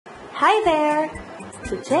Hi there!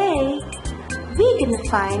 Today, we can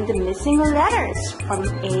find the missing letters from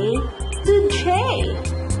A to J.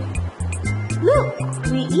 Look,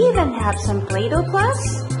 we even have some Play-Doh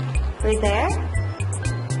plus right there.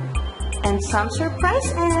 And some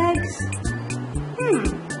surprise eggs.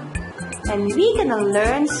 And we gonna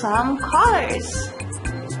learn some colors.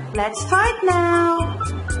 Let's start now.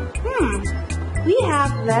 We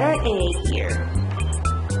have letter A here.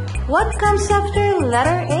 What comes after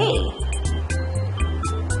letter A?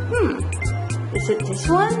 Is it this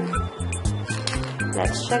one?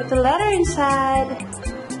 Let's check the letter inside.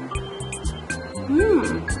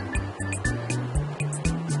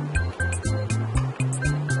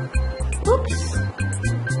 Oops.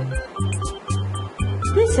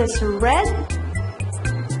 This is red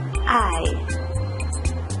I.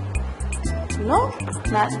 Nope,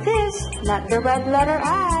 not this. Not the red letter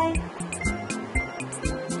I.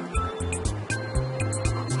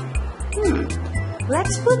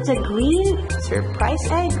 Let's put the green surprise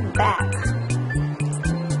egg back.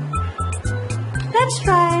 Let's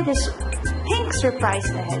try this pink surprise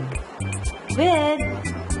egg with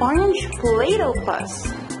orange Play-Doh plus.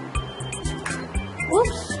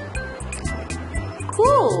 Oops.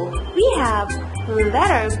 Cool. We have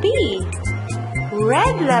letter B.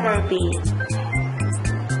 Red letter B.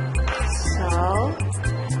 So,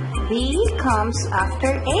 B comes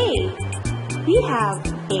after A. We have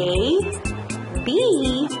A, B,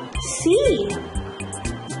 C.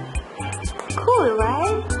 Cool,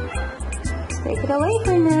 right? Let's take it away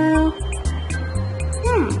for now.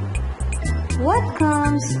 What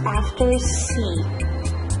comes after C?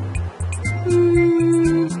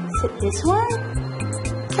 Is it this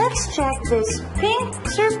one? Let's check this pink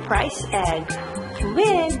surprise egg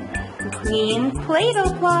with green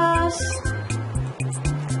Play-Doh plus.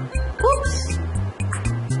 Oops!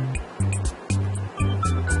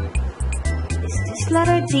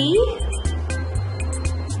 Letter D?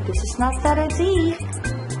 This is not letter D.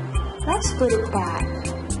 Let's put it back.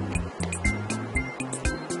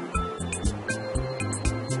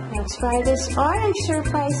 Let's try this orange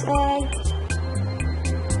surprise egg.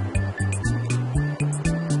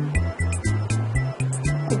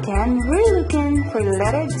 Again, we're looking for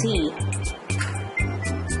letter D.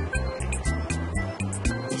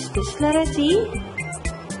 Is this letter D?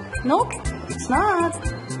 Nope, it's not.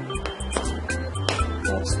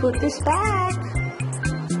 Let's put this back.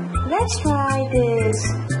 Let's try this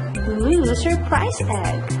blue surprise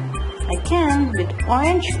egg. Again, with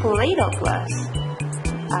orange Play-Doh plus.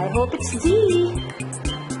 I hope it's D.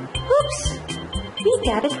 Oops! We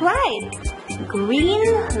got it right. Green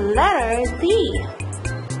letter D.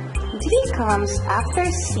 D comes after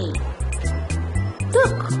C.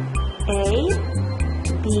 Look. A,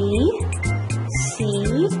 B, C,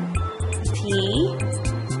 D,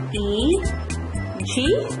 E, G?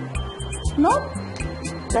 Nope,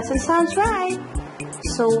 doesn't sound right.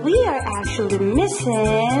 So we are actually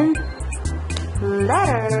missing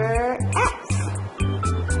letter F.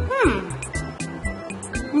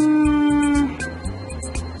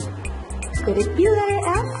 Could it be letter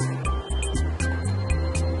F?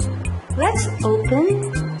 Let's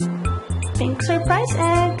open pink surprise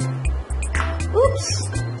egg. Oops,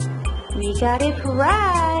 we got it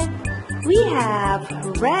right. We have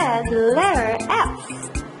red letter F.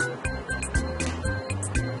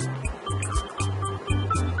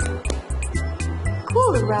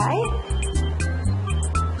 Cool, right?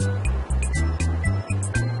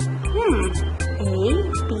 A,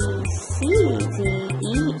 B, C, D, E,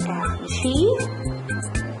 F, G.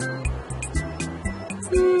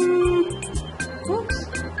 Oops.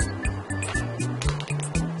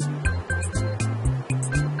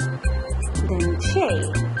 Then J.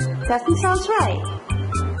 Doesn't sound right.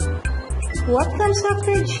 What comes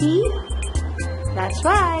after G? That's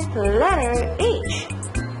right, the letter H.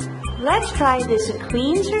 Let's try this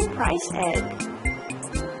green surprise egg.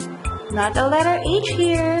 Not a letter H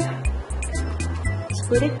here. Let's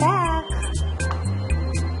put it back.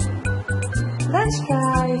 Let's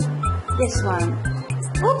try this one.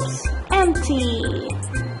 Oops, empty.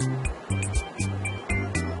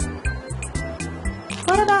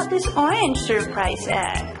 What about this orange surprise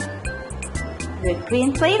egg? With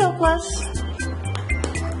green Play-Doh plus.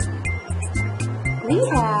 We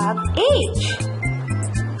have H.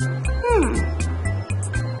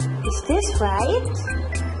 Is this right?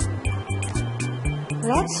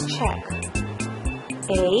 Let's check.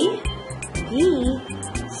 A, B,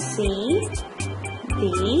 C, D,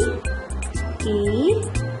 E,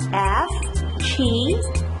 F, G,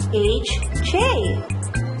 H, J.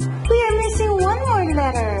 We are missing one more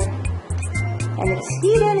letter. And it's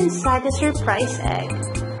hidden inside the surprise egg.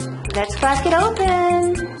 let's crack it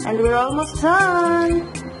open. And we're almost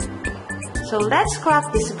done. So let's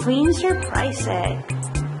crack this green surprise egg.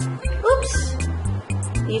 Oops!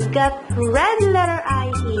 We've got red letter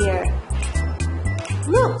I here.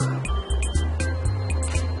 Look!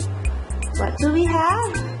 What do we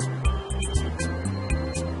have?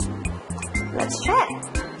 Let's check.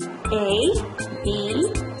 A,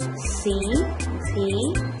 B, C, T,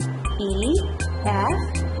 E, F,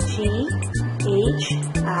 G, H,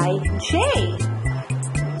 I, J.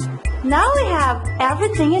 Now we have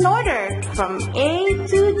everything in order from A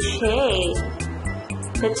to J.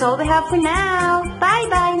 That's all we have for now.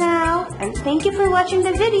 Bye-bye now. And thank you for watching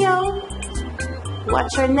the video.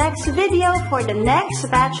 Watch our next video for the next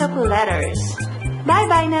batch of letters.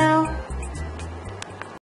 Bye-bye now.